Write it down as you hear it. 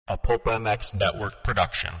a Pulp MX Network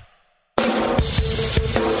production.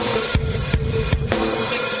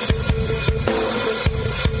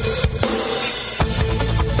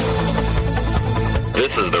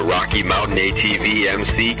 This is the Rocky Mountain ATV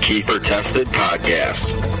MC Kiefer Tested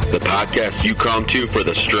podcast. The podcast you come to for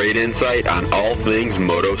the straight insight on all things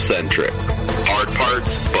moto-centric. Hard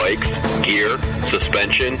parts, bikes, gear,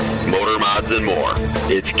 suspension, motor mods, and more.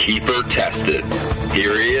 It's Kiefer Tested.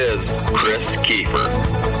 Here he is, Chris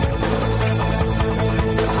Kiefer.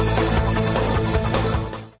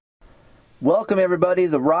 Welcome, everybody, to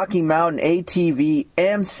the Rocky Mountain ATV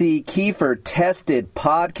MC Kiefer Tested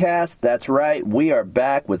podcast. That's right, we are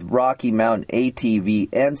back with Rocky Mountain ATV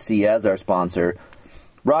MC as our sponsor.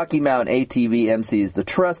 Rocky Mountain ATV MC is the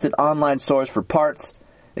trusted online source for parts,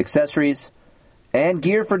 accessories, and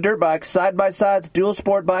gear for dirt bikes, side-by-sides, dual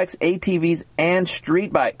sport bikes, ATVs, and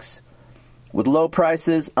street bikes. With low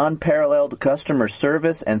prices, unparalleled customer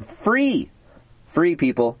service, and free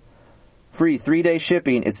people, free 3-day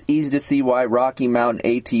shipping, it's easy to see why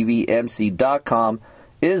RockyMountainATVMC.com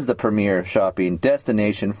is the premier shopping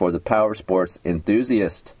destination for the power sports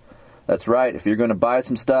enthusiast. That's right, if you're going to buy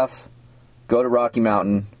some stuff, go to Rocky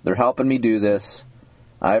Mountain. They're helping me do this.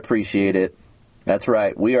 I appreciate it. That's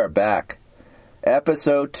right, we are back.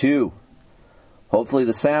 Episode 2. Hopefully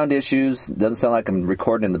the sound issues, doesn't sound like I'm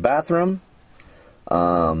recording in the bathroom.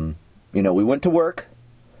 We went to work.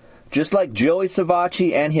 Just like Joey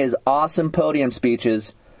Savacci and his awesome podium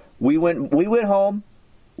speeches, we went home,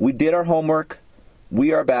 we did our homework,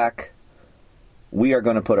 we are back. We are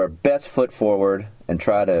going to put our best foot forward and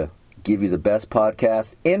try to give you the best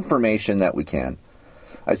podcast information that we can.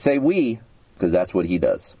 I say we, because that's what he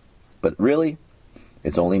does. But really,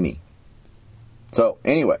 it's only me. So,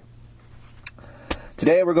 anyway,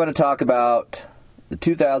 today we're going to talk about the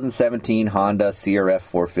 2017 Honda CRF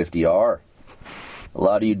 450R. A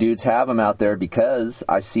lot of you dudes have them out there because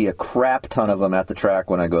I see a crap ton of them at the track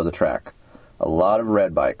when I go to the track. A lot of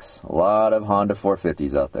red bikes, a lot of Honda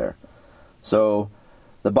 450s out there. So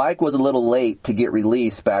the bike was a little late to get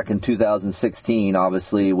released back in 2016,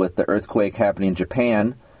 obviously with the earthquake happening in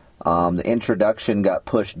Japan. The introduction got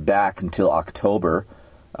pushed back until October,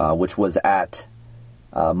 which was at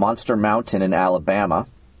Monster Mountain in Alabama.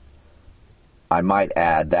 I might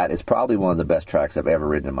add, that is probably one of the best tracks I've ever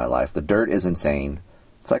ridden in my life. The dirt is insane.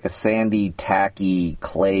 It's like a sandy, tacky,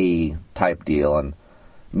 clay type deal. And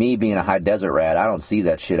me being a high desert rat, I don't see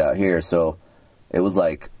that shit out here. So it was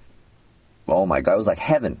like, oh my God, it was like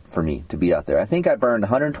heaven for me to be out there. I think I burned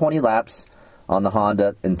 120 laps on the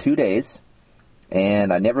Honda in 2 days.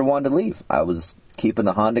 And I never wanted to leave. I was keeping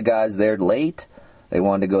the Honda guys there late. They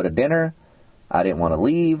wanted to go to dinner. I didn't want to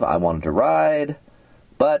leave. I wanted to ride.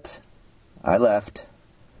 But I left,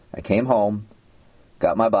 I came home,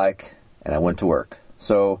 got my bike, and I went to work.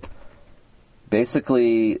 So,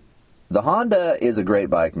 basically, the Honda is a great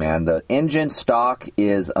bike, man. The engine stock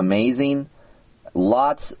is amazing.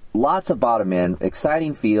 Lots of bottom end,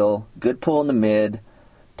 exciting feel, good pull in the mid.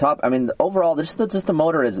 Overall, just the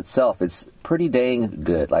motor as itself is pretty dang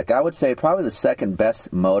good. Like, I would say probably the second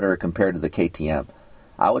best motor compared to the KTM.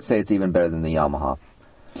 I would say it's even better than the Yamaha.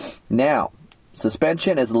 Now,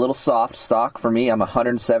 suspension is a little soft stock for me. I'm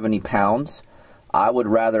 170 pounds. I would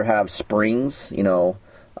rather have springs,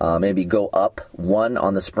 maybe go up 1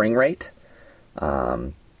 on the spring rate.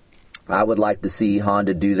 I would like to see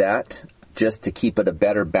Honda do that just to keep it a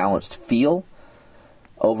better balanced feel.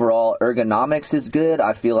 Overall, ergonomics is good.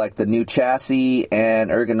 I feel like the new chassis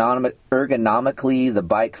and ergonomically the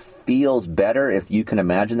bike feels better, if you can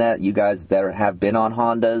imagine that. You guys that have been on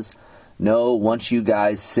Hondas, no, once you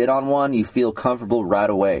guys sit on one, you feel comfortable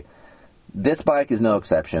right away. This bike is no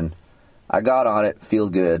exception. I got on it, feel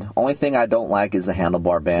good. Only thing I don't like is the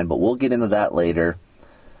handlebar band, but we'll get into that later.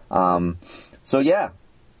 I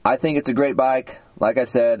think it's a great bike. Like I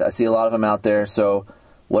said, I see a lot of them out there. So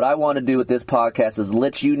what I want to do with this podcast is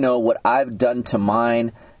let you know what I've done to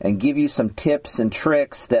mine and give you some tips and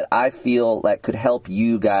tricks that I feel that could help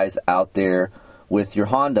you guys out there with your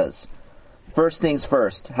Hondas. First things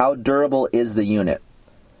first, how durable is the unit?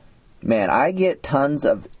 Man, I get tons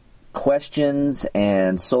of questions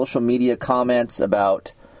and social media comments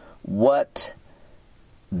about what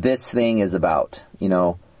this thing is about.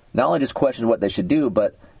 Not only just questions what they should do,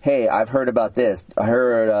 but, hey, I've heard about this. I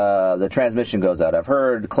heard the transmission goes out. I've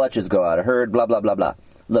heard clutches go out. I heard blah, blah, blah, blah.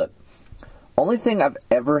 Look, only thing that's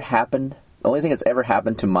ever happened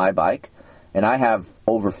to my bike, and I have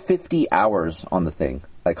over 50 hours on the thing.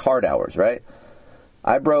 Like hard hours, right?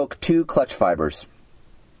 I broke 2 clutch fibers.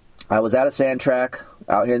 I was at a sand track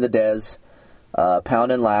out here in the Des,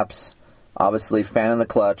 pounding laps, obviously fanning the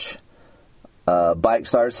clutch. Bike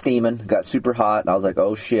started steaming, got super hot, and I was like,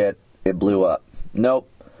 oh shit, it blew up. Nope.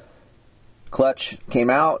 Clutch came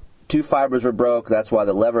out, 2 fibers were broke, that's why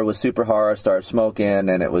the lever was super hard, started smoking,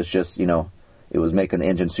 and it was just, it was making the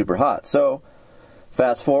engine super hot. So,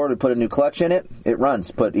 fast forward, we put a new clutch in it, it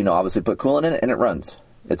runs. Obviously put coolant in it, and it runs.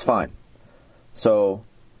 It's fine. So,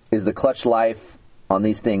 is the clutch life on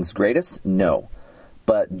these things greatest? No.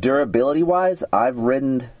 But durability-wise, I've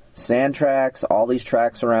ridden sand tracks, all these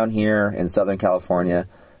tracks around here in Southern California,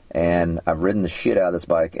 and I've ridden the shit out of this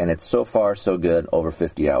bike, and it's so far so good, over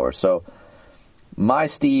 50 hours. So my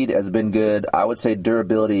Steed has been good. I would say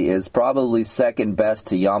durability is probably second best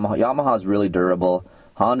to Yamaha. Yamaha's really durable.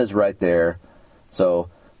 Honda's right there. So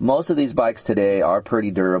most of these bikes today are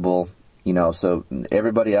pretty durable, so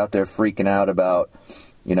everybody out there freaking out about,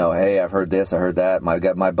 hey, I've heard this, I heard that,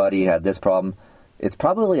 my buddy had this problem. It's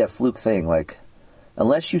probably a fluke thing. Like,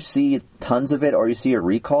 unless you see tons of it or you see a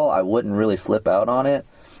recall, I wouldn't really flip out on it.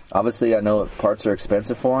 Obviously, I know parts are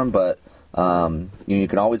expensive for them, but you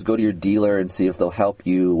can always go to your dealer and see if they'll help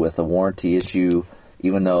you with a warranty issue,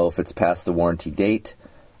 even though if it's past the warranty date.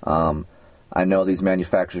 I know these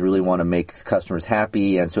manufacturers really want to make customers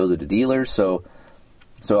happy, and so do the dealers. So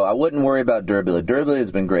I wouldn't worry about durability. Durability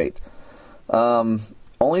has been great.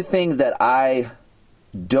 Only thing that I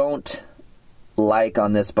don't like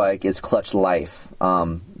on this bike is clutch life.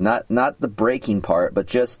 Not the braking part, but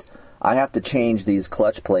just I have to change these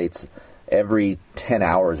clutch plates every 10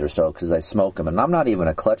 hours or so because I smoke them, and I'm not even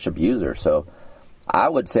a clutch abuser. So I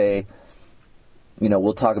would say,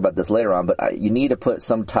 we'll talk about this later on, but you need to put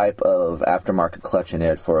some type of aftermarket clutch in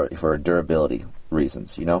it for durability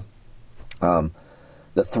reasons.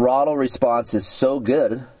 The throttle response is so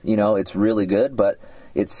good, it's really good, but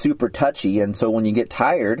it's super touchy, and so when you get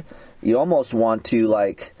tired, you almost want to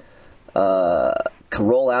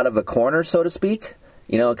roll out of a corner, so to speak,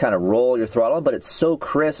 kind of roll your throttle, but it's so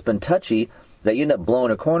crisp and touchy that you end up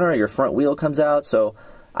blowing a corner, your front wheel comes out. So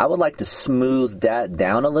I would like to smooth that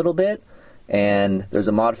down a little bit, and there's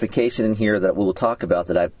a modification in here that we'll talk about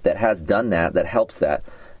that has done that helps that.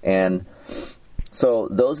 And so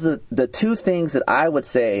those are the two things that I would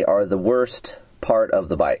say are the worst part of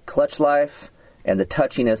the bike: clutch life and the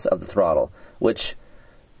touchiness of the throttle, which,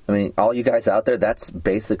 all you guys out there, that's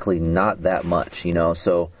basically not that much,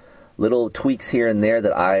 so little tweaks here and there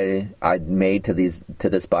that I made to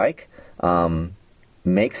this bike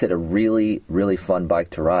makes it a really, really fun bike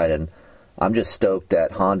to ride. And I'm just stoked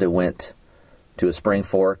that Honda went to a spring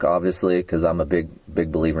fork, obviously, because I'm a big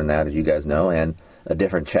believer in that, as you guys know, and a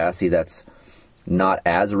different chassis that's not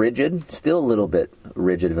as rigid, still a little bit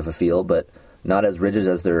rigid of a feel, but not as rigid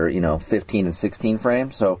as their 15 and 16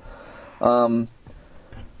 frame. So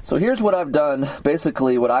here's what I've done.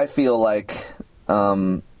 Basically, what I feel like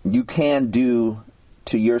you can do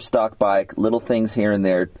to your stock bike, little things here and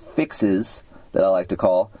there, fixes that I like to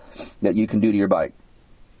call, that you can do to your bike.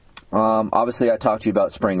 Obviously, I talked to you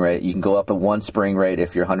about spring rate. You can go up at 1 spring rate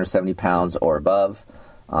if you're 170 pounds or above.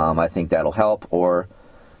 I think that'll help. Or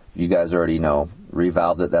if you guys already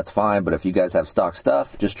revalved it, that's fine. But if you guys have stock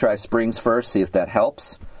stuff, just try springs first, see if that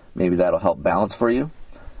helps. Maybe that'll help balance for you.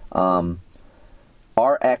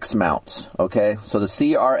 RX mounts, okay? So the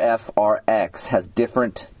CRF RX has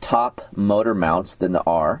different top motor mounts than the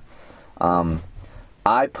R.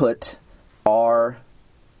 I put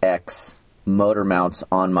RX motor mounts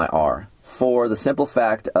on my R for the simple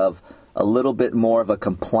fact of a little bit more of a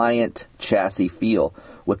compliant chassis feel.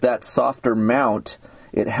 With that softer mount,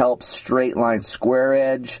 it helps straight line, square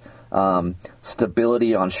edge,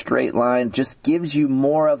 stability on straight line, just gives you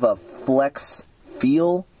more of a flex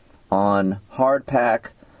feel on hard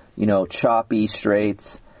pack, choppy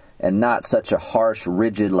straights, and not such a harsh,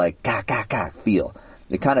 rigid, feel.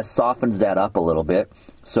 It kind of softens that up a little bit.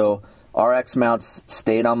 So RX mounts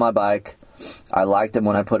stayed on my bike. I liked them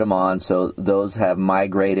when I put them on, so those have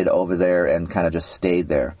migrated over there and kind of just stayed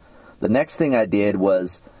there. The next thing I did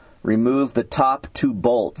was remove the top 2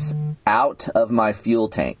 bolts out of my fuel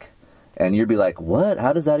tank. And you'd be like, what?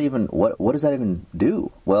 How does that even, what does that even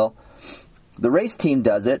do? Well, the race team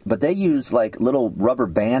does it, but they use little rubber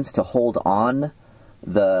bands to hold on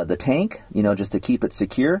the tank, just to keep it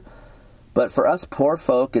secure. But for us poor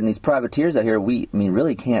folk and these privateers out here, we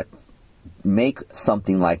really can't make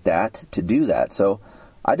something like that to do that. So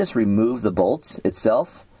I just remove the bolts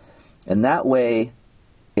itself, and that way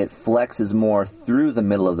it flexes more through the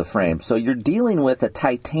middle of the frame. So you're dealing with a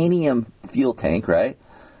titanium fuel tank, right?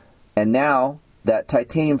 And now that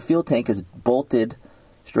titanium fuel tank is bolted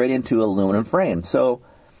straight into aluminum frame. So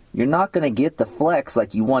you're not going to get the flex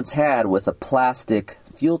like you once had with a plastic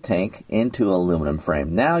fuel tank into aluminum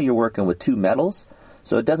frame. Now you're working with 2 metals,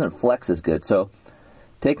 so it doesn't flex as good. So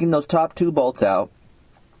taking those top 2 bolts out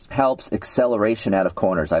helps acceleration out of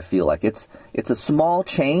corners. I feel like it's a small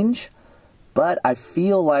change, but I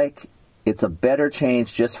feel like it's a better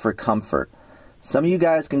change just for comfort. Some of you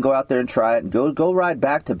guys can go out there and try it and go ride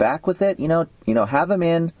back to back with it. Have them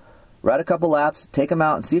in, ride a couple laps, take them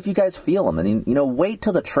out, and see if you guys feel them. And wait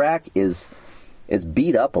till the track is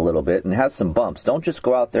beat up a little bit and has some bumps. Don't just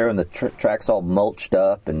go out there and the track's all mulched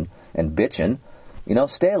up and bitching.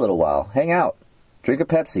 Stay a little while, hang out, drink a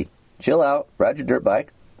Pepsi, chill out, ride your dirt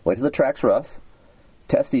bike, wait till the track's rough,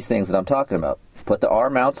 test these things that I'm talking about. Put the R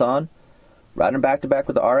mounts on, ride them back to back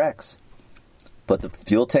with the RX. Put the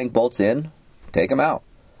fuel tank bolts in, take them out.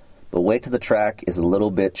 But wait till the track is a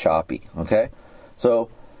little bit choppy, okay? So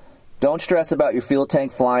don't stress about your fuel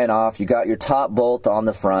tank flying off. You got your top bolt on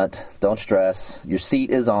the front. Don't stress. Your seat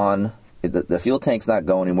is on. The fuel tank's not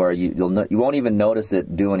going anywhere. You won't even notice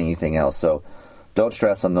it doing anything else. So don't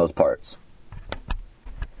stress on those parts.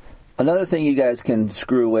 Another thing you guys can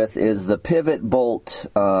screw with is the pivot bolt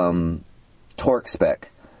torque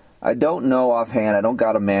spec. I don't know offhand. I don't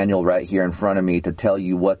got a manual right here in front of me to tell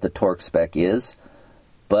you what the torque spec is,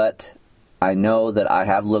 but I know that I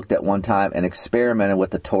have looked at one time and experimented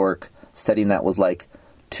with the torque setting that was like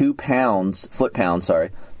 2 foot-pounds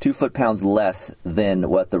less than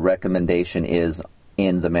what the recommendation is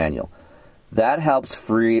in the manual. That helps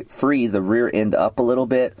free the rear end up a little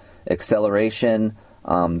bit, acceleration.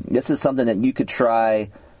 This is something that you could try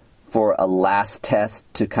for a last test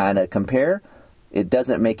to kind of compare. It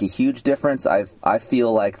doesn't make a huge difference. I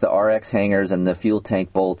feel like the RX hangers and the fuel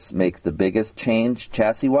tank bolts make the biggest change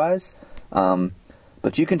chassis-wise.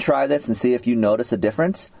 But you can try this and see if you notice a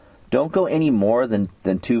difference. Don't go any more than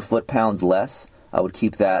 2 foot-pounds less. I would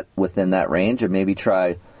keep that within that range, and maybe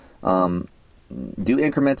try do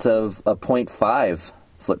increments of 0.5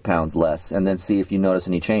 foot-pounds less, and then see if you notice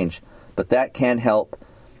any change. But that can help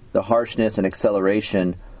the harshness and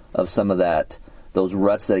acceleration of some of those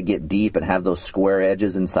ruts that get deep and have those square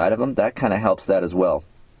edges inside of them. That kind of helps that as well.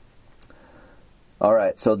 All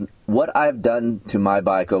right, so what I've done to my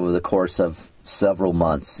bike over the course of several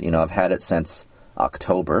months, I've had it since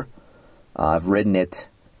October. I've ridden it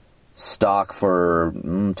stock for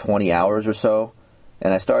 20 hours or so,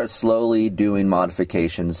 and I started slowly doing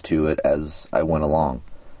modifications to it as I went along.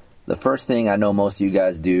 The first thing I know most of you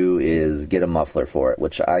guys do is get a muffler for it,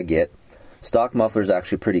 which I get. Stock muffler is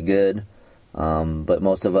actually pretty good, but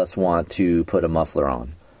most of us want to put a muffler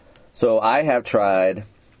on. So I have tried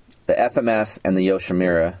the FMF and the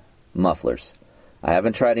Yoshimura mufflers. I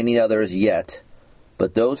haven't tried any others yet,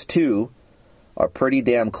 but those two are pretty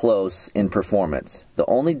damn close in performance. The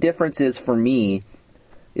only difference is, for me,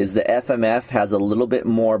 is the FMF has a little bit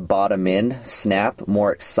more bottom end snap,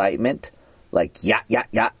 more excitement. Like,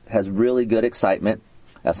 has really good excitement.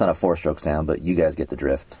 That's not a 4-stroke sound, but you guys get the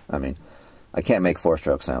drift. I mean, I can't make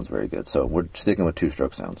 4-stroke sounds very good, so we're sticking with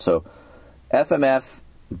 2-stroke sounds. So FMF,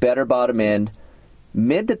 better bottom end.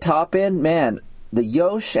 Mid to top end, man, the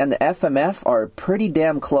Yosh and the FMF are pretty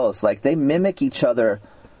damn close. Like, they mimic each other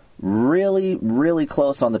really, really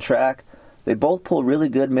close on the track. They both pull really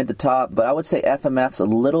good mid to top, but I would say FMF's a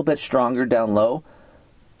little bit stronger down low.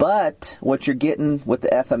 But what you're getting with the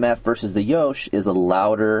FMF versus the Yosh is a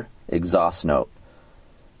louder exhaust note.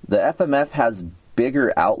 The FMF has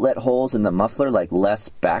bigger outlet holes in the muffler, like less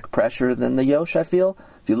back pressure than the Yosh, I feel.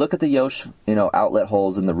 If you look at the Yosh, outlet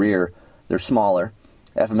holes in the rear, they're smaller.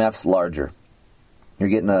 FMF's larger. You're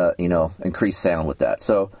getting a, increased sound with that.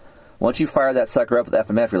 So once you fire that sucker up with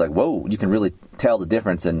FMF, you're like, whoa, you can really tell the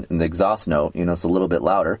difference in the exhaust note. It's a little bit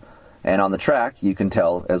louder. And on the track, you can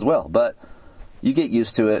tell as well. But you get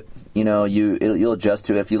used to it. You'll adjust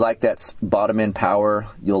to it. If you like that bottom end power,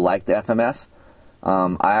 you'll like the FMF.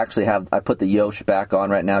 I put the Yosh back on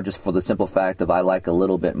right now just for the simple fact of I like a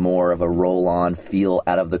little bit more of a roll-on feel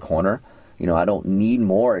out of the corner. I don't need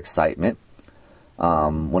more excitement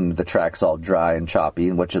when the track's all dry and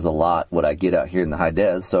choppy, which is a lot what I get out here in the high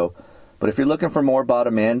des. So, but if you're looking for more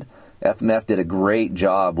bottom end, FMF did a great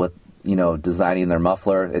job with designing their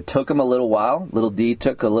muffler. It took him a little while. Little D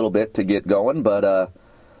took a little bit to get going, but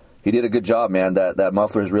he did a good job, man. That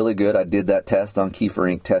muffler is really good. I did that test on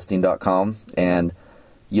KieferInkTesting.com, and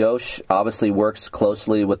Yosh obviously works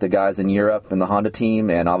closely with the guys in Europe and the Honda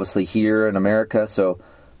team, and obviously here in America, so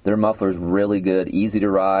their muffler is really good, easy to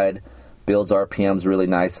ride, builds RPMs really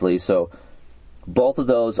nicely. So both of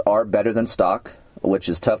those are better than stock, which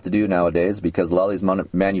is tough to do nowadays because a lot of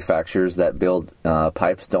these manufacturers that build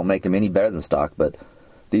pipes don't make them any better than stock, but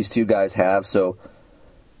these two guys have. So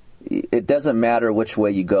it doesn't matter which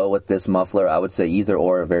way you go with this muffler. I would say either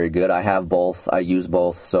or are very good. I have both. I use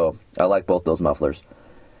both, so I like both those mufflers.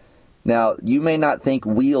 Now, you may not think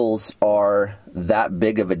wheels are that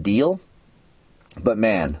big of a deal, but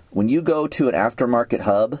man, when you go to an aftermarket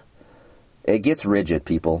hub, it gets rigid,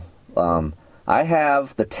 people. I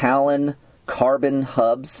have the Talon carbon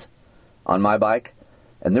hubs on my bike,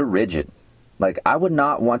 and they're rigid. Like, I would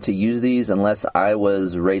not want to use these unless I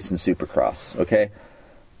was racing Supercross, okay?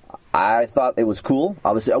 I thought it was cool.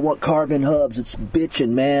 Obviously, I want carbon hubs. It's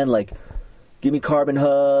bitching, man. Like, give me carbon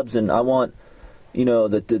hubs, and I want, you know,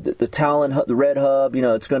 the Talon, the red hub. You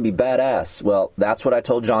know, it's going to be badass. Well, that's what I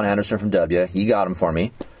told John Anderson from W. He got them for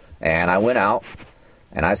me, and I went out,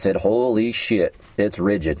 and I said, holy shit, it's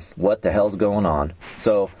rigid. What the hell's going on?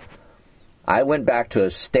 So I went back to a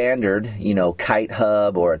standard, you know, kite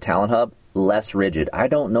hub or a Talon hub, less rigid. I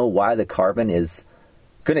don't know why the carbon is.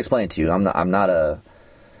 Couldn't explain it to you. I'm not a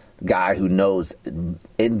guy who knows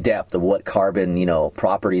in depth of what carbon, you know,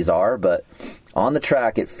 properties are, but on the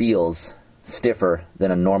track it feels stiffer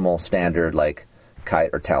than a normal standard like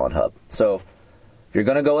kite or Talon hub. So if you're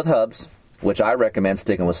going to go with hubs, which I recommend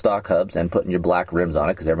sticking with stock hubs and putting your black rims on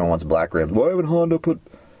it, because everyone wants black rims. Why haven't Honda put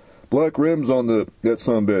black rims on that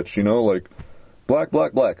sumbitch, you know, like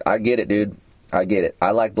black. I get it, dude. I get it.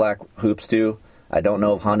 I like black hoops too. I don't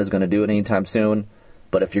know if Honda's going to do it anytime soon,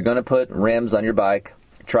 but if you're going to put rims on your bike,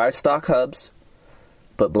 try stock hubs,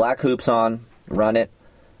 put black hoops on, run it.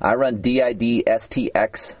 I run DID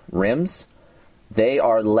STX rims. They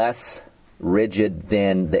are less rigid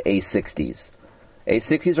than the A60s.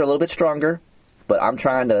 A60s are a little bit stronger, but I'm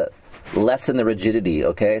trying to lessen the rigidity,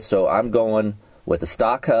 okay? So I'm going with a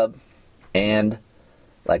stock hub and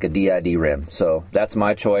like a DID rim. So that's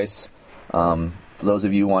my choice. For those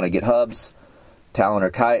of you who want to get hubs, Talon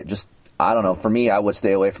or Kite, just, I don't know. For me, I would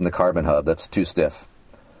stay away from the carbon hub. That's too stiff.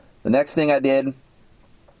 The next thing I did,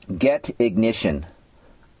 get ignition.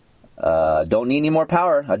 Don't need any more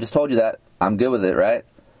power. I just told you that. I'm good with it, right?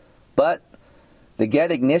 But the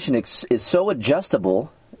get ignition is so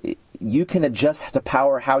adjustable. You can adjust the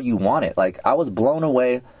power how you want it. Like, I was blown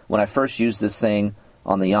away when I first used this thing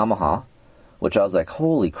on the Yamaha, which I was like,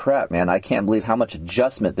 holy crap, man, I can't believe how much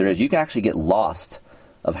adjustment there is. You can actually get lost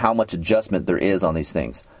of how much adjustment there is on these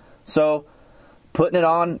things. So putting it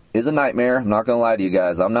on is a nightmare. I'm not going to lie to you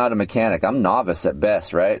guys. I'm not a mechanic. I'm novice at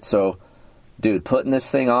best, right? So, dude, putting this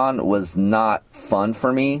thing on was not fun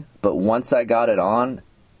for me. But once I got it on,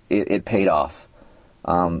 it paid off.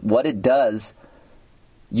 What it does,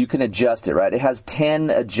 you can adjust it, right? It has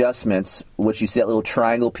 10 adjustments, which you see that little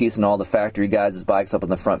triangle piece in all the factory guys' bikes up on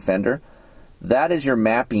the front fender. That is your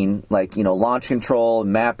mapping, like, you know, launch control,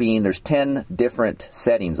 mapping. There's 10 different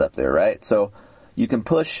settings up there, right? So you can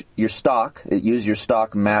push your stock, use your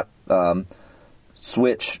stock map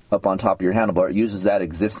switch up on top of your handlebar. It uses that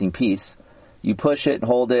existing piece. You push it,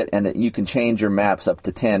 hold it, and you can change your maps up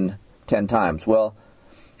to 10 times. Well,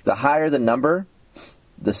 the higher the number,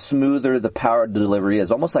 the smoother the power delivery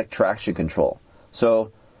is, almost like traction control.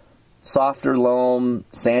 So softer loam,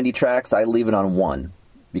 sandy tracks, I leave it on 1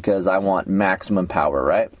 because I want maximum power,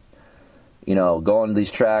 right? You know, going to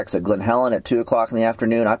these tracks at Glen Helen at 2 o'clock in the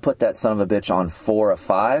afternoon, I put that son of a bitch on 4 or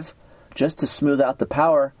 5 just to smooth out the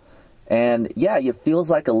power. And yeah, it feels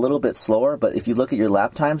like a little bit slower, but if you look at your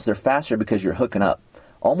lap times, they're faster because you're hooking up.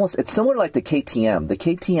 Almost, it's similar like the KTM. The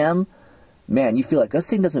KTM, man, you feel like this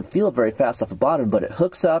thing doesn't feel very fast off the bottom, but it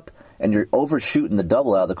hooks up and you're overshooting the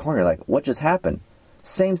double out of the corner. You're like, what just happened?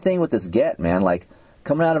 Same thing with this Get, man. Like,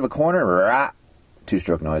 coming out of a corner, rah,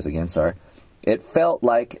 two-stroke noise again, sorry. It felt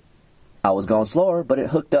like I was going slower, but it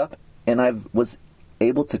hooked up and I was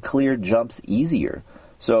able to clear jumps easier.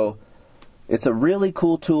 So it's a really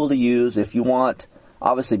cool tool to use if you want,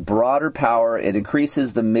 obviously, broader power. It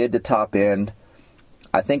increases the mid to top end.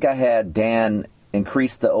 I think I had Dan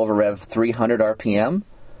increase the over rev 300 RPM,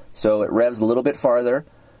 so it revs a little bit farther.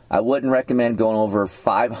 I wouldn't recommend going over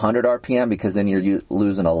 500 RPM because then you're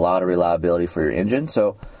losing a lot of reliability for your engine.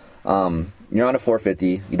 So you're on a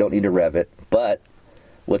 450, you don't need to rev it. But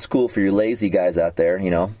what's cool for your lazy guys out there,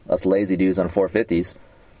 you know, us lazy dudes on 450s,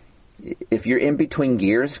 if you're in between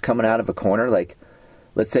gears coming out of a corner, like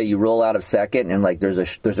let's say you roll out of second and like there's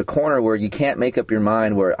a corner where you can't make up your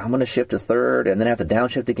mind where I'm going to shift to third and then have to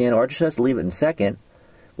downshift again, or just leave it in second.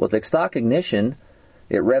 With the stock ignition,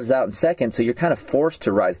 it revs out in second, so you're kind of forced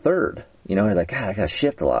to ride third. You know, you're like, God, I got to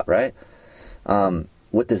shift a lot, right?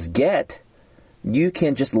 With this Get, you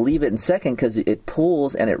can just leave it in second because it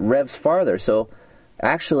pulls and it revs farther. So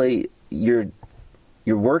actually, you're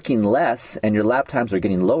working less and your lap times are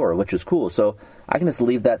getting lower, which is cool. So I can just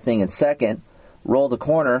leave that thing in second, roll the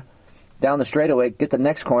corner, down the straightaway, get the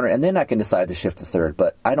next corner, and then I can decide to shift to third.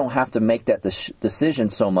 But I don't have to make that decision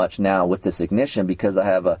so much now with this ignition because I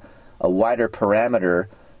have a wider parameter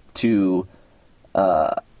to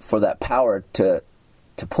for that power to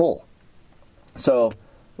pull. So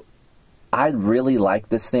I really like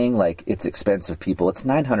this thing. Like, it's expensive, people. It's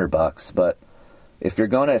 $900, but if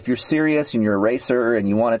you're serious and you're a racer and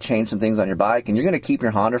you want to change some things on your bike and you're going to keep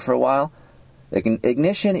your Honda for a while,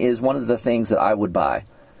 ignition is one of the things that I would buy.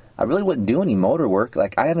 I really wouldn't do any motor work.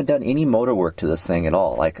 Like, I haven't done any motor work to this thing at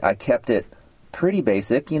all. Like, I kept it pretty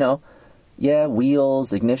basic, Yeah,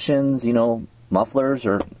 wheels, ignitions, mufflers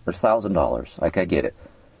are $1,000. Like, I get it.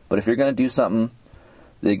 But if you're going to do something,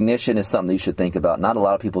 the ignition is something that you should think about. Not a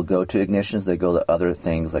lot of people go to ignitions. They go to other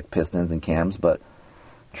things like pistons and cams. But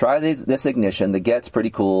try this ignition. The Get's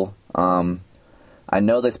pretty cool. I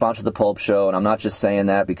know they sponsor the Pulp Show, and I'm not just saying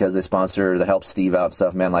that because they sponsor to help Steve out and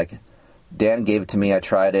stuff, man. Like, Dan gave it to me. I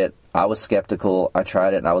tried it. I was skeptical. I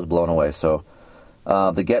tried it, and I was blown away. So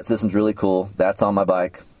the Get system's really cool. That's on my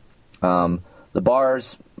bike. The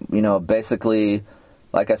bars, basically,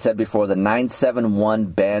 like I said before, the 971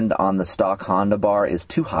 bend on the stock Honda bar is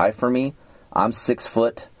too high for me. I'm 6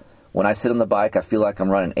 foot. When I sit on the bike, I feel like I'm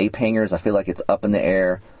running ape hangers. I feel like it's up in the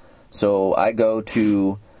air. So I go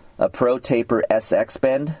to a Pro Taper SX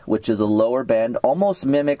bend, which is a lower bend, almost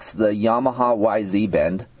mimics the Yamaha YZ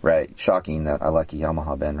bend, right? Shocking that I like a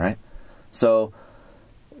Yamaha bend, right? So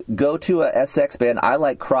go to a SX bend. I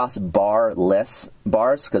like cross bar less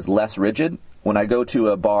bars because less rigid. When I go to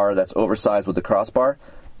a bar that's oversized with the crossbar,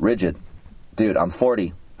 rigid. Dude, I'm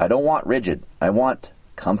 40. I don't want rigid. I want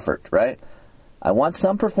comfort, right? I want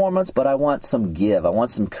some performance, but I want some give. I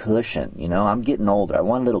want some cushion. I'm getting older. I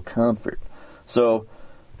want a little comfort. So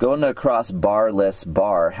going to a cross barless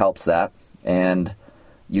bar helps that. And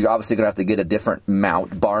you're obviously going to have to get a different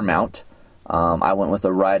bar mount. I went with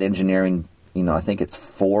a Ride Engineering, I think it's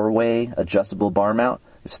 4-way adjustable bar mount.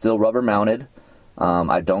 It's still rubber mounted.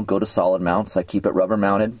 I don't go to solid mounts. I keep it rubber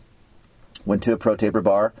mounted. Went to a Pro Taper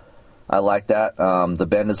bar. I like that. The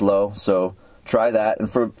bend is low, so try that.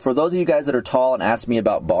 And for those of you guys that are tall and ask me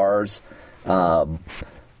about bars, bar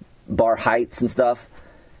heights and stuff,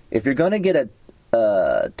 if you're going to get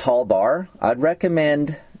a tall bar, I'd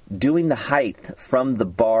recommend doing the height from the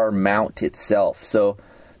bar mount itself. So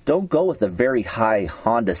don't go with a very high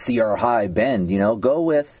Honda CR high bend. Go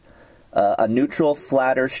with a neutral,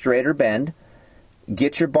 flatter, straighter bend.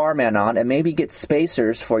 Get your bar mount on, and maybe get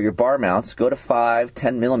spacers for your bar mounts. Go to 5,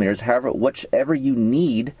 10 millimeters, whichever you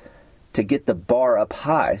need to get the bar up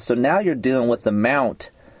high. So now you're dealing with the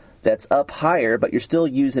mount that's up higher, but you're still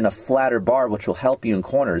using a flatter bar, which will help you in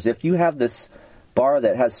corners. If you have this bar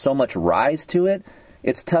that has so much rise to it,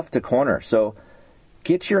 it's tough to corner. So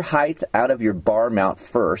get your height out of your bar mount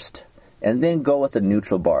first, and then go with a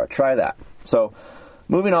neutral bar. Try that. So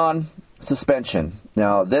moving on, suspension.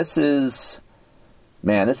 Now this is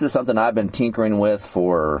something I've been tinkering with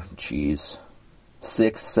for,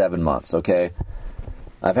 6-7 months, okay?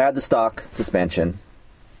 I've had the stock suspension,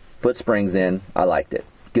 put springs in, I liked it.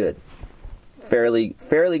 Good.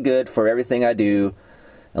 Fairly good for everything I do,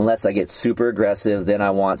 unless I get super aggressive, then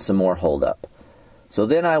I want some more hold up. So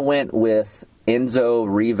then I went with Enzo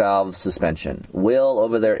Revalve suspension. Will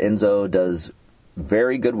over there, Enzo, does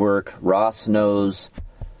very good work. Ross knows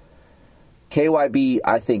KYB,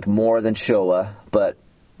 I think, more than Showa, but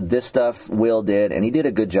this stuff Will did, and he did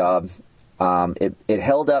a good job. It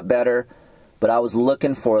held up better, but I was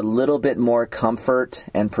looking for a little bit more comfort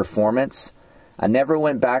and performance. I never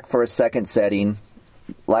went back for a second setting.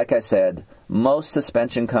 Like I said, most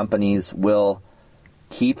suspension companies will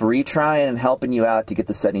keep retrying and helping you out to get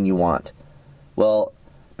the setting you want. Well,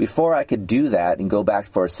 before I could do that and go back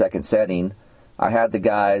for a second setting, I had the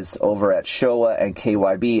guys over at Showa and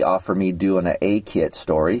KYB offer me doing an A-kit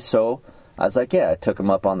story. So I was like, yeah, I took them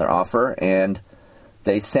up on their offer, and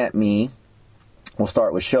they sent me, we'll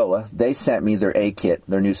start with Showa, they sent me their A-kit,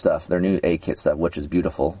 their new stuff, their new A-kit stuff, which is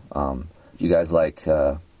beautiful. If you guys like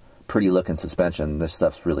pretty looking suspension, this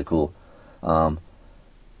stuff's really cool.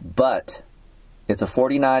 But it's a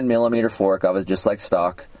 49 millimeter fork. I was just like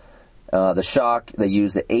stock. The shock, they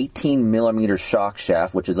use the 18 millimeter shock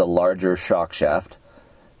shaft, which is a larger shock shaft.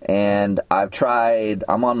 And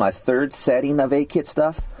I'm on my third setting of A-kit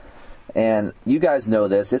stuff. And you guys know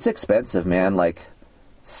this, it's expensive, man, like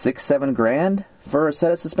 $6-7 grand for a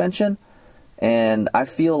set of suspension. And I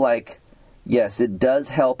feel like, yes, it does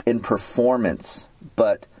help in performance,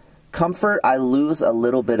 but comfort, I lose a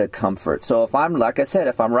little bit of comfort. So if I'm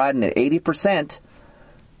riding at 80%,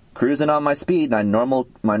 cruising on my speed, my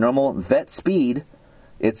normal vet speed,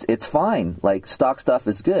 it's fine. Like, stock stuff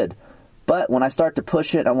is good. But when I start to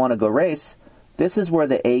push it, I want to go race, this is where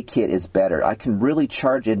the A kit is better. I can really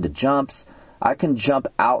charge into jumps. I can jump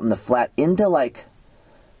out in the flat into like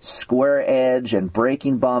square edge and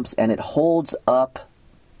braking bumps, and it holds up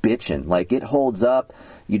bitchin'. Like, it holds up.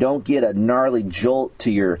 You don't get a gnarly jolt to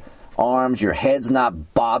your arms. Your head's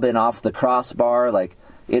not bobbing off the crossbar. Like,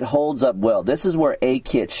 it holds up well. This is where A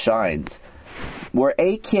kit shines. Where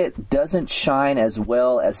A kit doesn't shine as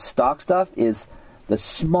well as stock stuff is the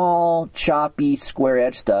small, choppy, square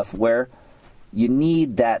edge stuff where you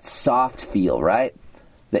need that soft feel, right?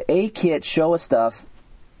 The A kit Showa stuff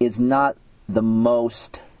is not the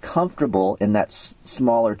most comfortable in that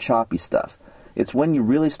smaller, choppy stuff. It's when you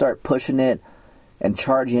really start pushing it and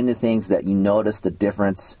charge into things that you notice the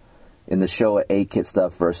difference in the Showa A kit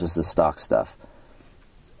stuff versus the stock stuff.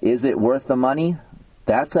 Is it worth the money?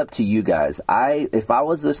 That's up to you guys. If I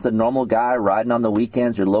was just a normal guy riding on the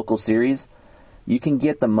weekends, your local series, you can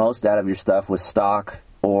get the most out of your stuff with stock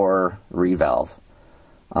or revalve.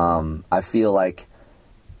 I feel like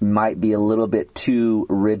might be a little bit too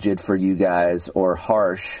rigid for you guys or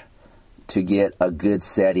harsh to get a good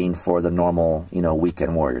setting for the normal,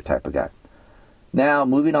 weekend warrior type of guy. Now,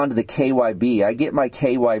 moving on to the KYB. I get my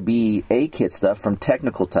KYB A-kit stuff from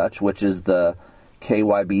Technical Touch, which is the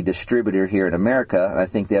KYB distributor here in America. I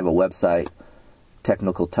think they have a website,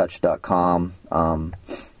 technicaltouch.com.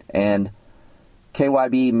 And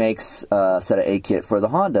KYB makes a set of A-kit for the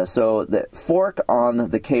Honda. So the fork on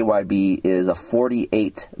the KYB is a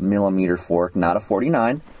 48 millimeter fork, not a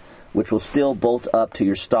 49, which will still bolt up to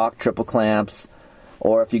your stock triple clamps.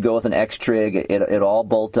 Or if you go with an X-Trig, it all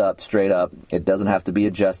bolt up straight up. It doesn't have to be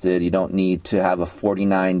adjusted. You don't need to have a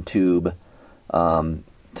 49 tube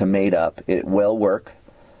to mate up. It will work.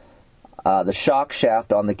 The shock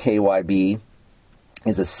shaft on the KYB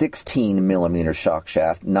is a 16 millimeter shock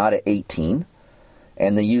shaft, not an 18.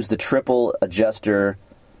 And they use the triple adjuster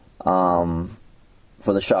for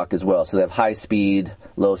the shock as well. So they have high speed,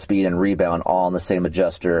 low speed, and rebound all on the same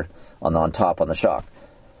adjuster on top on the shock.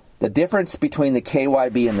 The difference between the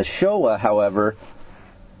KYB and the Showa, however,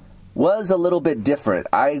 was a little bit different.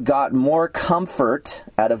 I got more comfort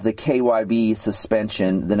out of the KYB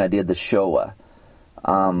suspension than I did the Showa.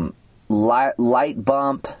 Light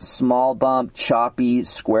bump, small bump, choppy,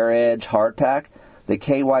 square edge, hard pack. The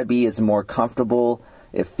KYB is more comfortable.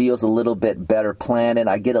 It feels a little bit better planted.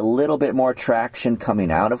 I get a little bit more traction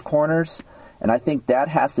coming out of corners. And I think that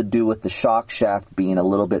has to do with the shock shaft being a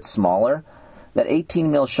little bit smaller. That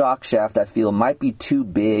 18 mil shock shaft, I feel, might be too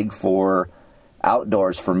big for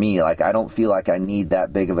outdoors for me. Like, I don't feel like I need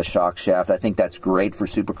that big of a shock shaft. I think that's great for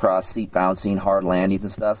supercross, seat bouncing, hard landing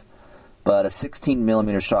and stuff. But a 16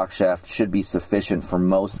 millimeter shock shaft should be sufficient for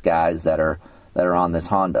most guys that are on this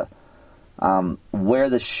Honda. Where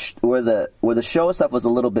the Showa stuff was a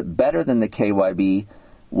little bit better than the KYB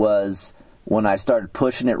was when I started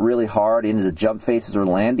pushing it really hard into the jump faces or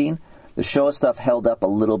landing. The Showa stuff held up a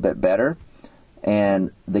little bit better. And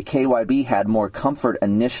the KYB had more comfort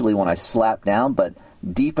initially when I slapped down, but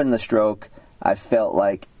deep in the stroke, I felt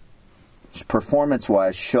like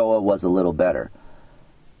performance-wise, Showa was a little better.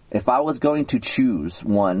 If I was going to choose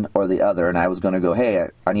one or the other, and I was going to go, hey,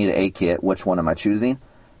 I need an A-kit, which one am I choosing?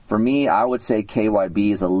 For me, I would say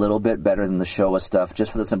KYB is a little bit better than the Showa stuff,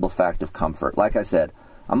 just for the simple fact of comfort. Like I said,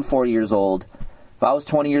 I'm 40 years old. If I was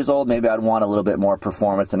 20 years old, maybe I'd want a little bit more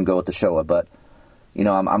performance and go with the Showa, but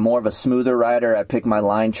I'm more of a smoother rider. I pick my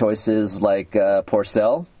line choices like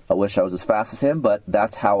Porcel. I wish I was as fast as him, but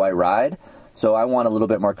that's how I ride. So I want a little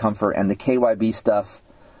bit more comfort, and the KYB stuff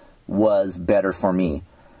was better for me.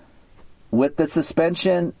 With the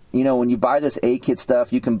suspension, when you buy this A-kit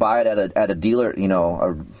stuff, you can buy it at a dealer,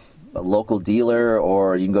 a local dealer,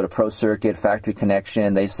 or you can go to Pro Circuit, Factory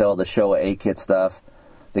Connection. They sell the Showa A-kit stuff.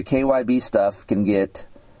 The KYB stuff can get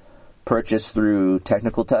purchased through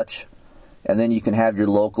Technical Touch. And then you can have your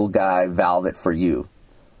local guy valve it for you.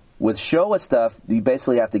 With Showa stuff, you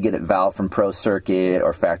basically have to get it valved from Pro Circuit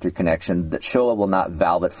or Factory Connection. That Showa will not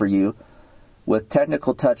valve it for you. With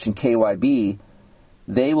Technical Touch and KYB,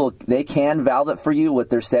 they can valve it for you with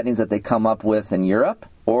their settings that they come up with in Europe,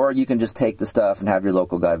 or you can just take the stuff and have your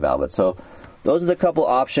local guy valve it. So those are the couple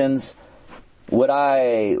options. Would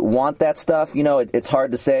I want that stuff? It's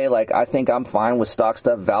hard to say. Like, I think I'm fine with stock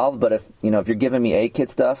stuff valve, but if you're giving me A-kit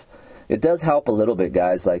stuff, it does help a little bit,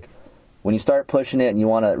 guys. Like, when you start pushing it and you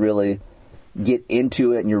want to really get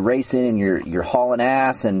into it and you're racing and you're hauling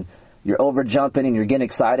ass and you're over jumping and you're getting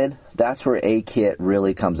excited, that's where A-kit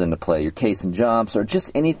really comes into play. Your case and jumps or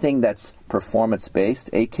just anything that's performance-based.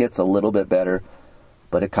 A-kit's a little bit better,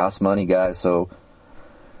 but it costs money, guys, so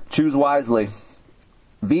choose wisely.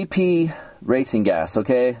 VP Racing Gas,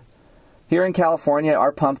 okay? Here in California,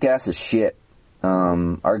 our pump gas is shit.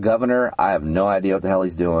 Our governor, I have no idea what the hell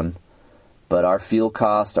he's doing. But our fuel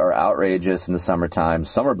costs are outrageous in the summertime.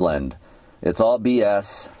 Summer blend. It's all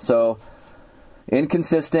BS. So,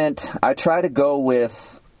 inconsistent. I try to go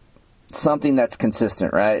with something that's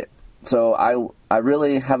consistent, right? So I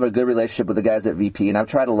really have a good relationship with the guys at VP, and I've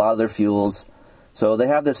tried a lot of their fuels. So they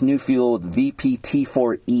have this new fuel, VP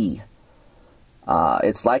T4E.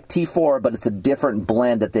 It's like T4, but it's a different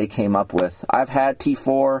blend that they came up with. I've had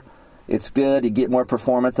T4. It's good. You get more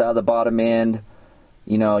performance out of the bottom end.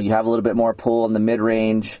 You know, you have a little bit more pull in the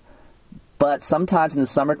mid-range. But sometimes in the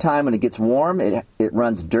summertime when it gets warm, it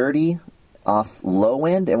runs dirty off low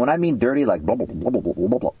end. And when I mean dirty, like blah, blah, blah, blah, blah,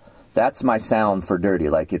 blah, blah. That's my sound for dirty.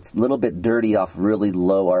 Like it's a little bit dirty off really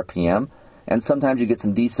low RPM. And sometimes you get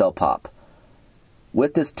some decel pop.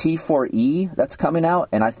 With this T4E that's coming out,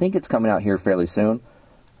 and I think it's coming out here fairly soon,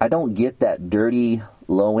 I don't get that dirty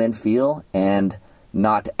low-end feel and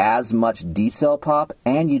not as much decel pop,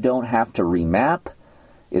 and you don't have to remap.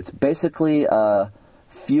 It's basically a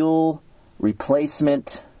fuel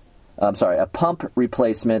replacement, a pump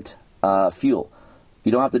replacement fuel.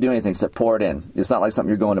 You don't have to do anything except pour it in. It's not like something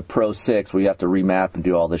you're going to Pro 6 where you have to remap and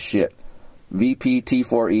do all this shit. VP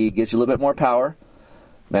T4E gets you a little bit more power.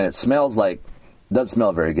 Man, it smells like, doesn't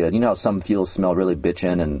smell very good. You know how some fuels smell really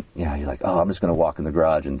bitchin', and yeah, you're like, oh, I'm just going to walk in the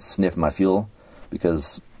garage and sniff my fuel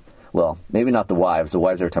because, well, maybe not the wives. The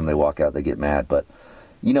wives, every time they walk out, they get mad. But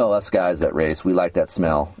you know us guys that race, we like that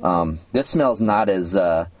smell. This smells not as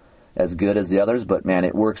good as the others, but man,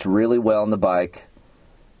 it works really well on the bike.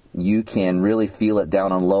 You can really feel it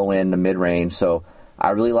down on low end to mid range. So I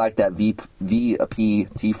really like that VP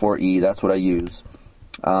T4E. That's what I use.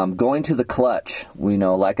 Going to the clutch, we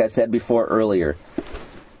know, like I said before earlier,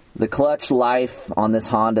 the clutch life on this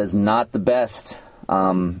Honda is not the best.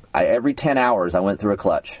 Every 10 hours I went through a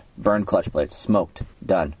clutch, burned clutch plates, smoked,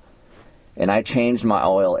 done. And I changed my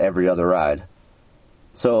oil every other ride.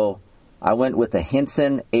 So I went with the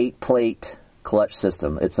Hinson 8-plate clutch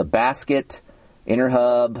system. It's a basket, inner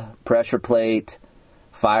hub, pressure plate,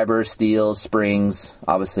 fiber, steel, springs.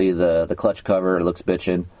 Obviously the clutch cover looks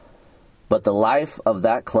bitchin'. But the life of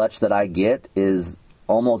that clutch that I get is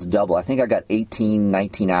almost double. I think I got 18,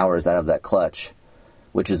 19 hours out of that clutch,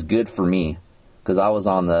 which is good for me because I was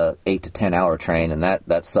on the 8 to 10 hour train, and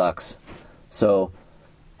that sucks. So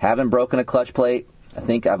haven't broken a clutch plate. I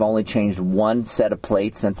think I've only changed one set of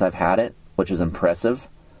plates since I've had it, which is impressive.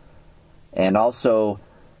 And also,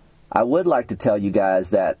 I would like to tell you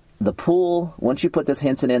guys that the pull, once you put this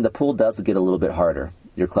Hinson in, the pull does get a little bit harder,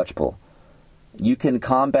 your clutch pull. You can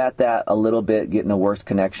combat that a little bit, getting a worst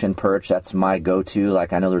connection perch. That's my go-to.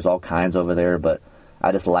 Like, I know there's all kinds over there, but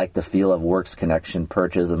I just like the feel of works connection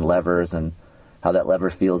perches and levers and how that lever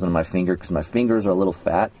feels in my finger because my fingers are a little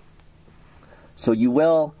fat. So you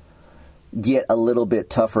will get a little bit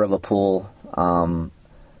tougher of a pull.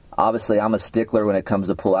 Obviously, I'm a stickler when it comes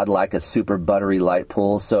to pull. I'd like a super buttery light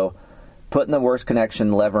pull. So putting the works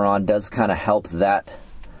connection lever on does kind of help that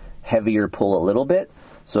heavier pull a little bit.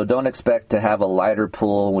 So don't expect to have a lighter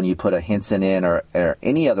pull when you put a Hinson in or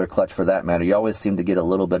any other clutch for that matter. You always seem to get a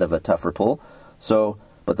little bit of a tougher pull. So,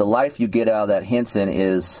 but the life you get out of that Hinson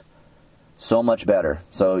is so much better.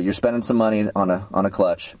 So you're spending some money on a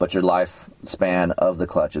clutch, but your lifespan of the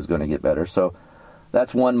clutch is going to get better. So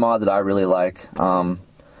that's one mod that I really like. And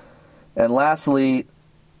lastly,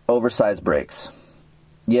 oversized brakes.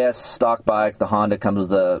 Yes, stock bike, the Honda comes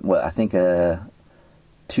with a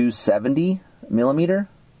 270 millimeter,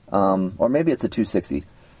 or maybe it's a 260.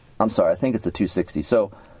 I'm sorry, I think it's a 260.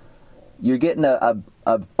 So you're getting a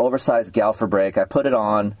oversized Galfer brake. I put it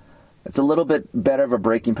on. It's a little bit better of a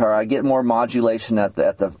braking power. I get more modulation at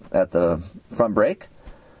the front brake.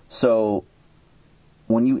 So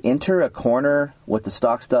when you enter a corner with the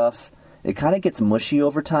stock stuff, it kind of gets mushy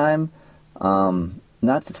over time.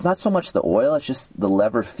 It's not so much the oil; it's just the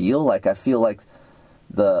lever feel. Like I feel like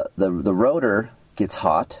the rotor gets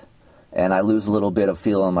hot, and I lose a little bit of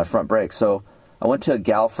feel on my front brake. So I went to a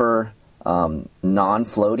Galfer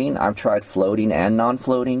non-floating. I've tried floating and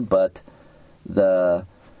non-floating, but the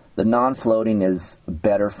non-floating is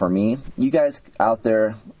better for me. You guys out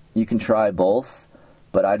there, you can try both,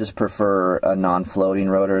 but I just prefer a non-floating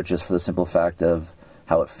rotor just for the simple fact of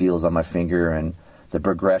how it feels on my finger and the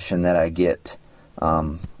progression that I get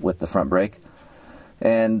with the front brake.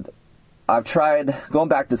 And I've tried, going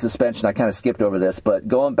back to suspension, I kind of skipped over this, but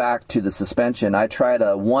going back to the suspension, I tried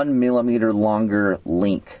a 1 millimeter longer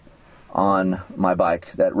link on my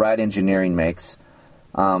bike that Ride Engineering makes.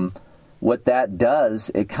 What that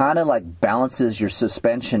does, it kind of like balances your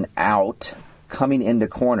suspension out coming into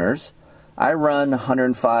corners. I run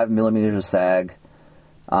 105 millimeters of sag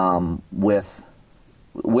with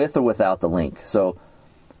or without the link. So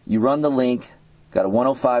you run the link, got a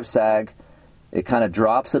 105 sag. It kind of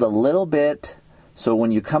drops it a little bit. So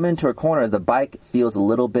when you come into a corner, the bike feels a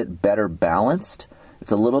little bit better balanced.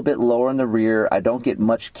 It's a little bit lower in the rear. I don't get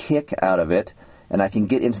much kick out of it, and I can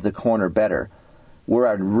get into the corner better. Where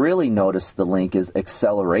I really notice the link is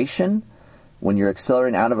acceleration. When you're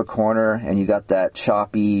accelerating out of a corner and you got that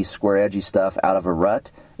choppy, square edgy stuff out of a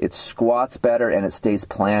rut, it squats better and it stays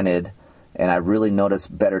planted, and I really notice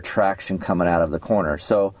better traction coming out of the corner.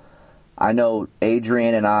 So I know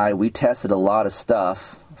Adrian and I, we tested a lot of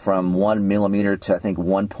stuff from 1 millimeter to I think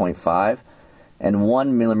 1.5, and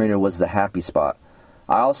 1 millimeter was the happy spot.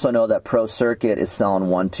 I also know that Pro Circuit is selling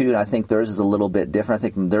 1.2, and I think theirs is a little bit different. I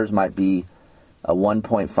think theirs might be a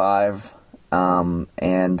 1.5,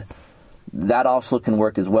 and that also can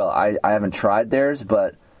work as well. I haven't tried theirs,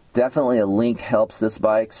 but definitely a link helps this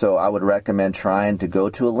bike, so I would recommend trying to go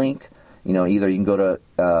to a link. You know, either you can go to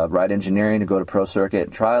Ride Engineering to go to Pro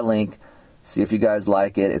Circuit, try a link, see if you guys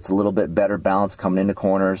like it. It's a little bit better balance coming into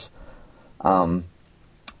corners.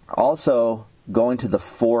 Also, going to the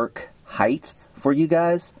fork height for you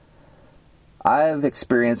guys, I've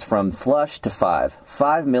experienced from flush to 5.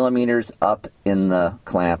 5 millimeters up in the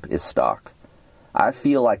clamp is stock. I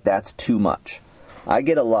feel like that's too much. I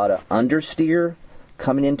get a lot of understeer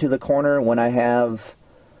coming into the corner when I have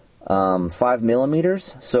 5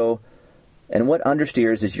 millimeters. So, and what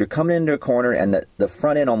understeers is you're coming into a corner and the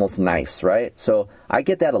front end almost knifes, right? So I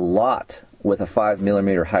get that a lot with a 5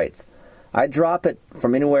 millimeter height. I drop it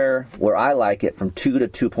from anywhere where I like it from 2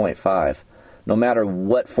 to 2.5. No matter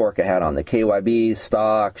what fork I had on, the KYB,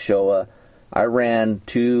 stock, Showa, I ran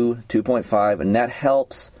 2, 2.5, and that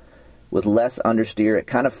helps with less understeer. It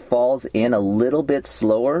kind of falls in a little bit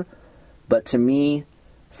slower, but to me,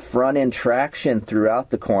 front end traction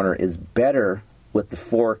throughout the corner is better with the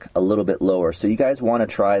fork a little bit lower. So you guys want to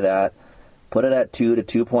try that. Put it at 2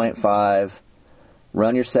 to 2.5.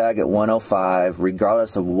 Run your sag at 105,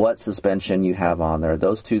 regardless of what suspension you have on there.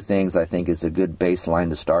 Those two things, I think, is a good baseline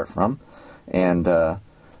to start from. And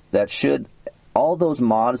all those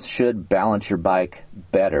mods should balance your bike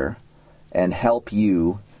better and help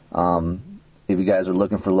you. If you guys are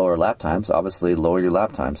looking for lower lap times, obviously lower your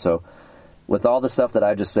lap time. So with all the stuff that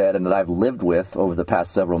I just said and that I've lived with over the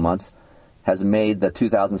past several months, has made the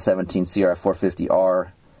 2017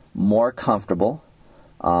 CRF450R more comfortable,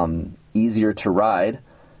 easier to ride,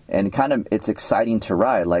 and it's exciting to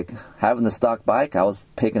ride. Like having the stock bike, I was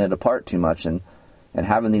picking it apart too much, and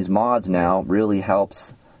having these mods now really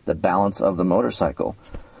helps the balance of the motorcycle.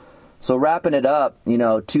 So wrapping it up,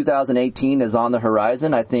 2018 is on the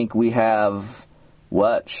horizon. I think we have,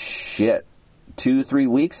 2-3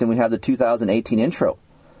 weeks, and we have the 2018 intro.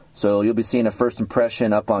 So you'll be seeing a first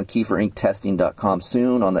impression up on KieferInkTesting.com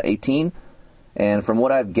soon on the 18. And from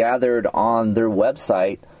what I've gathered on their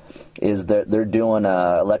website is that they're doing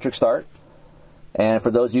an electric start. And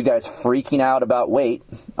for those of you guys freaking out about weight,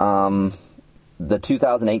 the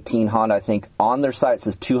 2018 Honda, I think, on their site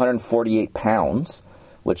says 248 pounds,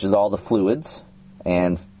 which is all the fluids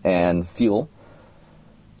and fuel.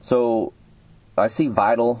 So I see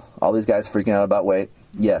Vital, all these guys freaking out about weight.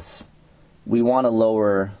 Yes, we want a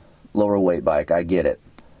lower weight bike. I get it.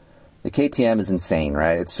 The KTM is insane,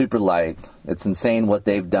 right? It's super light. It's insane what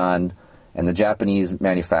they've done, and the Japanese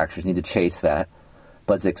manufacturers need to chase that,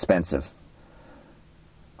 but it's expensive.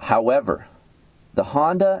 However, the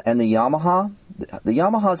Honda and the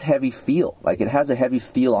Yamaha's heavy feel. Like, it has a heavy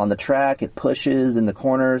feel on the track. It pushes in the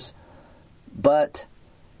corners. But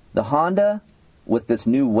the Honda, with this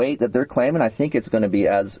new weight that they're claiming, I think it's going to be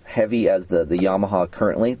as heavy as the Yamaha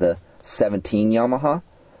currently, the 17 Yamaha.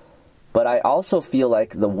 But I also feel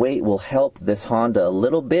like the weight will help this Honda a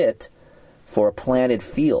little bit for a planted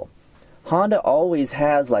feel. Honda always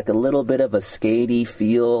has like a little bit of a skatey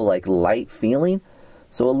feel, like light feeling.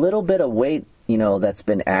 So a little bit of weight, that's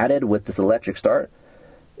been added with this electric start,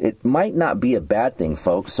 it might not be a bad thing,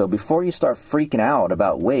 folks. So before you start freaking out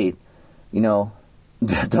about weight,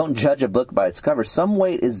 don't judge a book by its cover. Some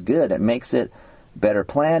weight is good. It makes it better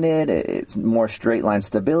planted. It's more straight line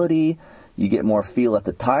stability. You get more feel at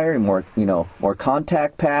the tire, more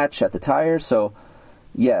contact patch at the tire. So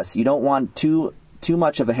yes, you don't want too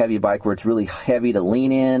much of a heavy bike where it's really heavy to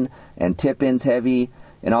lean in and tip in's heavy.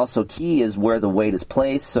 And also key is where the weight is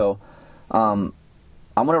placed. So I'm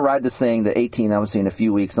going to ride this thing, the 18, obviously, in a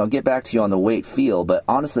few weeks, and I'll get back to you on the weight feel. But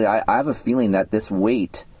honestly, I have a feeling that this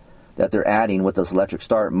weight that they're adding with this electric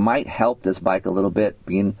start might help this bike a little bit,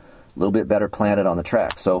 being a little bit better planted on the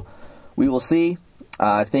track. So we will see.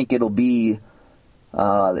 I think it'll be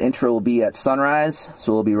The intro will be at sunrise,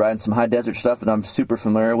 so we'll be riding some high desert stuff that I'm super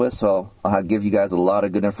familiar with, so I'll give you guys a lot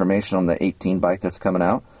of good information on the 18 bike that's coming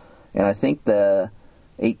out. And I think the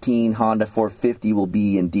 18 Honda 450 will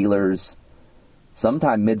be in dealers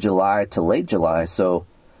sometime mid-July to late July, so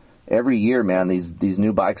every year, man, these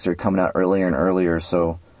new bikes are coming out earlier and earlier,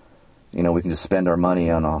 so we can just spend our money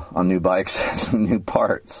on new bikes and new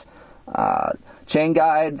parts. Chain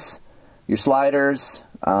guides, your sliders,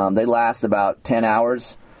 they last about 10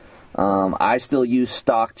 hours. I still use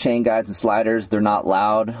stock chain guides and sliders. They're not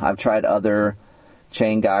loud. I've tried other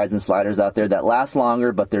chain guides and sliders out there that last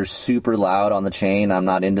longer, but they're super loud on the chain. I'm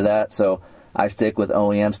not into that, so I stick with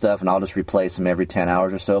OEM stuff, and I'll just replace them every 10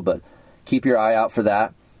 hours or so, but keep your eye out for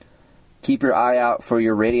that. Keep your eye out for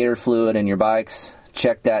your radiator fluid in your bikes.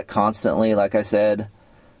 Check that constantly, like I said.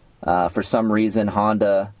 For some reason,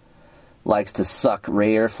 Honda likes to suck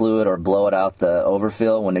radiator fluid or blow it out the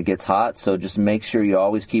overfill when it gets hot, so just make sure you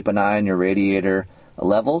always keep an eye on your radiator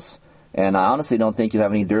levels. And I honestly don't think you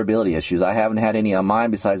have any durability issues. I haven't had any on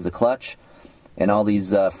mine besides the clutch and all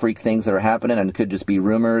these freak things that are happening, and it could just be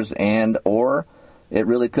rumors or it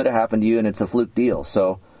really could have happened to you and it's a fluke deal.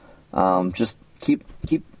 So just keep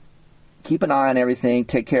an eye on everything,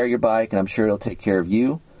 take care of your bike, and I'm sure it'll take care of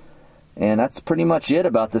you. And that's pretty much it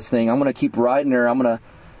about this thing. I'm going to keep riding her. I'm going to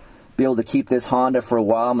be able to keep this Honda for a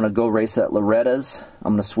while. I'm going to go race at Loretta's.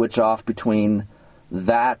 I'm going to switch off between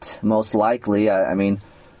that, most likely. I mean,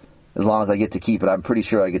 as long as I get to keep it. I'm pretty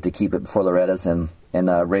sure I get to keep it before Loretta's and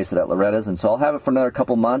race it at Loretta's. And so I'll have it for another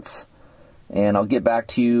couple months. And I'll get back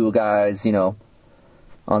to you guys,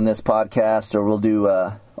 on this podcast, or we'll do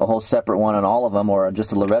a whole separate one on all of them, or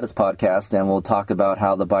just a Loretta's podcast, and we'll talk about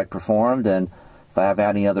how the bike performed and if I have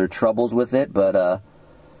any other troubles with it. But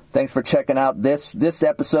thanks for checking out this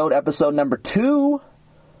episode number 2.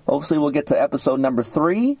 Hopefully we'll get to episode number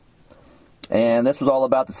 3. And this was all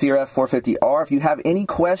about the CRF 450R. If you have any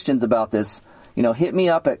questions about this, hit me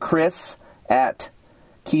up at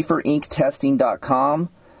chris@KieferInkTesting.com.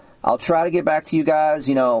 I'll try to get back to you guys.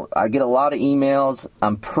 I get a lot of emails.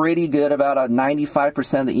 I'm pretty good about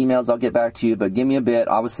 95% of the emails I'll get back to you, but give me a bit.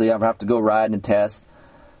 Obviously, I'll have to go ride and test.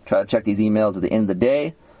 Try to check these emails at the end of the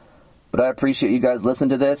day. But I appreciate you guys listening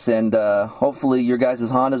to this, and hopefully your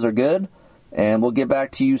guys' Hondas are good. And we'll get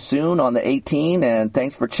back to you soon on the 18, and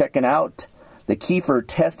thanks for checking out the Kiefer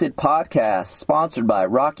Tested Podcast, sponsored by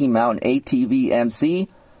Rocky Mountain ATV MC.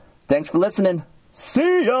 Thanks for listening.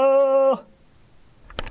 See ya!